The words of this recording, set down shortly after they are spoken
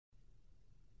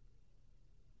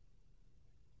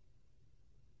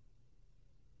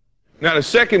Now, the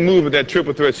second move of that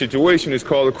triple threat situation is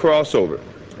called a crossover.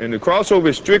 And the crossover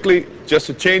is strictly just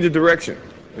a change of direction.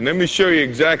 And let me show you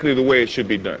exactly the way it should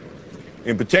be done.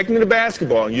 In protecting the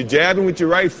basketball, you're jabbing with your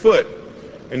right foot,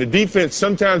 and the defense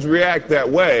sometimes react that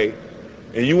way,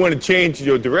 and you want to change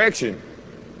your direction.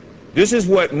 This is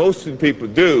what most of the people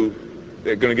do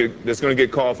that's going to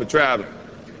get called for traveling.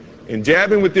 In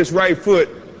jabbing with this right foot,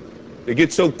 they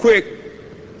get so quick,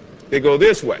 they go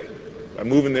this way by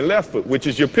moving their left foot, which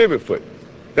is your pivot foot.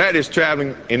 That is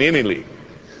traveling in any league.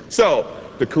 So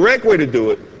the correct way to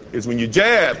do it is when you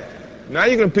jab, now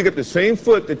you're going to pick up the same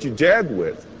foot that you jabbed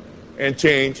with and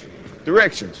change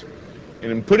directions.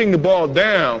 And in putting the ball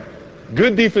down,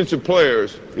 good defensive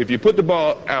players, if you put the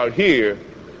ball out here,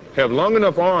 have long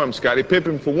enough arms. Scottie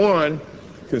Pippen, for one,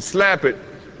 can slap it.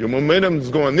 Your momentum is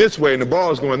going this way and the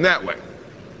ball is going that way.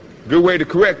 Good way to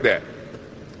correct that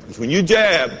is when you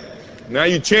jab, now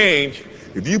you change.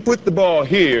 If you put the ball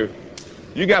here,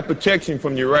 you got protection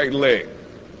from your right leg.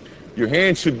 Your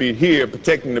hand should be here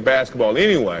protecting the basketball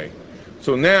anyway.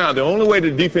 So now the only way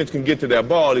the defense can get to that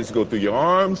ball is to go through your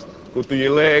arms, go through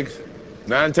your legs.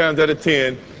 9 times out of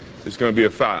 10, it's going to be a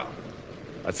foul.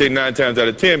 I say 9 times out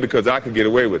of 10 because I could get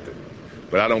away with it.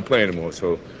 But I don't play anymore,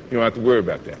 so you don't have to worry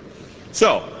about that.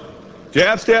 So,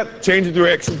 jab step, change the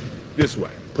direction this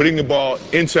way, putting the ball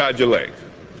inside your legs.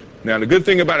 Now, the good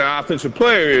thing about an offensive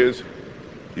player is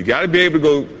you got to be able to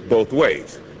go both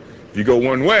ways. If you go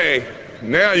one way,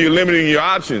 now you're limiting your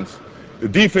options. The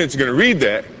defense is going to read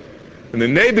that, and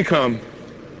then they become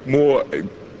more,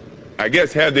 I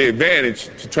guess, have the advantage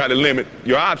to try to limit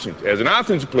your options. As an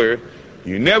offensive player,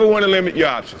 you never want to limit your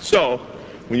options. So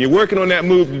when you're working on that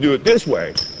move to do it this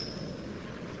way,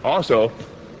 also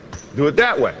do it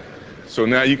that way. So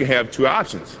now you can have 2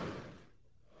 options.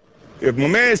 If my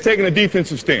man is taking a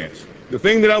defensive stance, the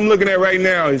thing that I'm looking at right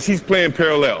now is he's playing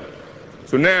parallel.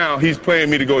 So now he's playing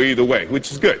me to go either way,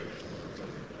 which is good.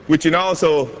 Which it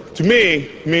also, to me,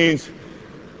 means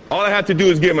all I have to do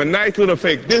is give him a nice little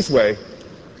fake this way.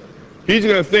 He's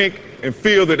going to think and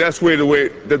feel that that's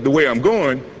the way I'm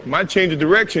going. My change of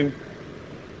direction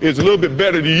is a little bit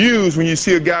better to use when you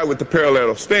see a guy with the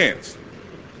parallel stance.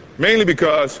 Mainly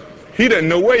because he doesn't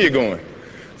know where you're going.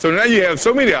 So now you have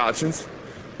so many options,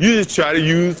 you just try to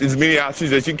use as many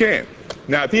options as you can.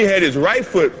 Now, if he had his right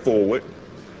foot forward,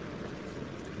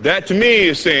 that to me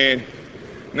is saying,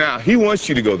 now he wants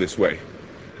you to go this way.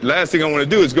 The last thing I want to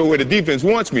do is go where the defense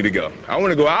wants me to go. I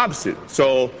want to go opposite.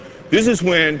 So this is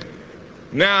when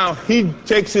now he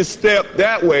takes his step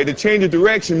that way. To change of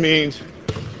direction means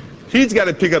he's got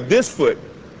to pick up this foot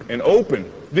and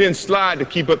open, then slide to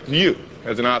keep up to you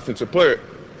as an offensive player.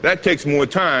 That takes more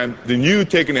time than you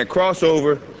taking that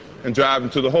crossover and driving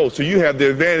to the hole. So you have the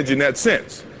advantage in that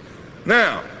sense.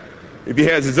 Now, if he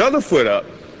has his other foot up,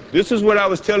 this is what I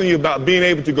was telling you about being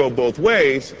able to go both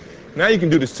ways. Now you can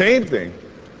do the same thing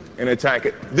and attack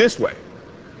it this way.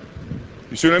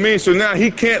 You see what I mean? So now he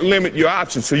can't limit your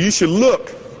options. So you should look,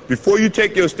 before you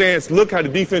take your stance, look how the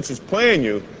defense is playing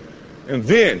you, and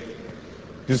then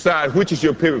decide which is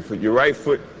your pivot foot, your right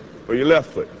foot or your left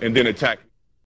foot, and then attack.